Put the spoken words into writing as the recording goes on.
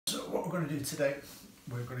what we're going to do today,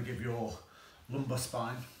 we're going to give your lumbar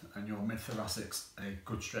spine and your mid-thoracics a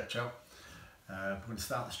good stretch out. We're going to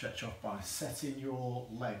start the stretch off by setting your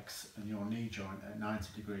legs and your knee joint at 90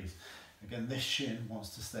 degrees. Again, this shin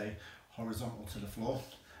wants to stay horizontal to the floor,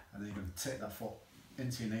 and then you're going to take that foot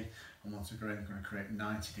into your knee, and once again, you're going to create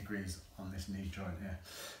 90 degrees on this knee joint here.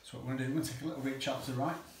 So what we're going to do, we're going to take a little reach out to the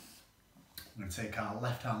right. We're going to take our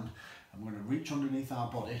left hand and we're going to reach underneath our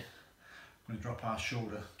body. We're going to drop our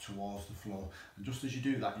shoulder towards the floor, and just as you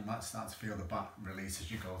do that, you might start to feel the back release as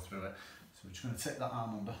you go through it. So we're just going to take that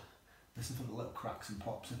arm under, listen for the little cracks and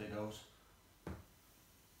pops as it goes.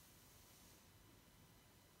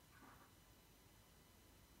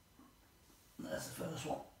 And there's the first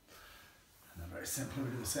one. And then very simply we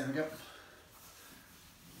do the same again.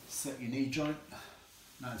 Set your knee joint,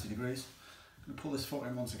 90 degrees. I'm going to pull this foot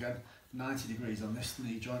in once again, 90 degrees on this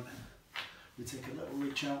knee joint. We take a little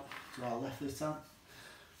reach out to our left this time.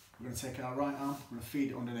 We're going to take our right arm, we're going to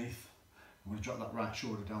feed it underneath. We're going to drop that right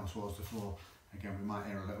shoulder down towards the floor. Again, we might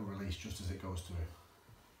hear a little release just as it goes through.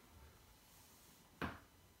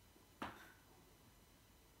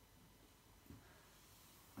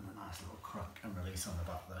 And a nice little crack and release on the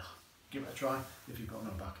back there. Give it a try if you've got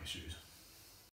no back issues.